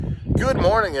Good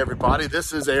morning, everybody.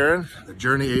 This is Aaron, the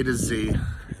Journey A to Z.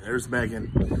 There's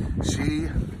Megan. She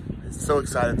is so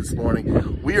excited this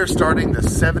morning. We are starting the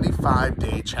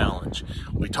 75-day challenge.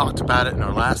 We talked about it in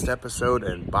our last episode,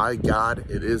 and by God,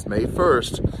 it is May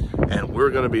 1st, and we're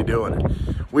going to be doing it.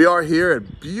 We are here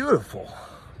at beautiful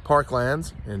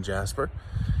Parklands in Jasper.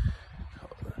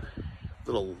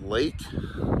 Little lake,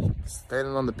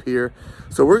 standing on the pier.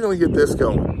 So we're going to get this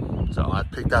going. So I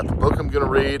picked out the book I'm going to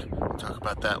read. We'll talk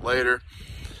about that later.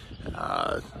 We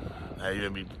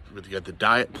got the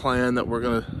diet plan that we're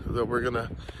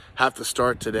gonna have to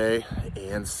start today,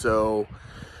 and so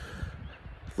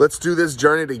let's do this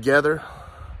journey together.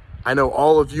 I know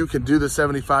all of you can do the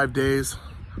 75 days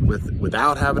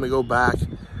without having to go back.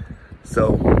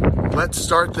 So let's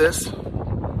start this,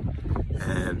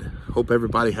 and hope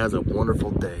everybody has a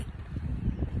wonderful day.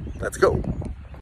 Let's go.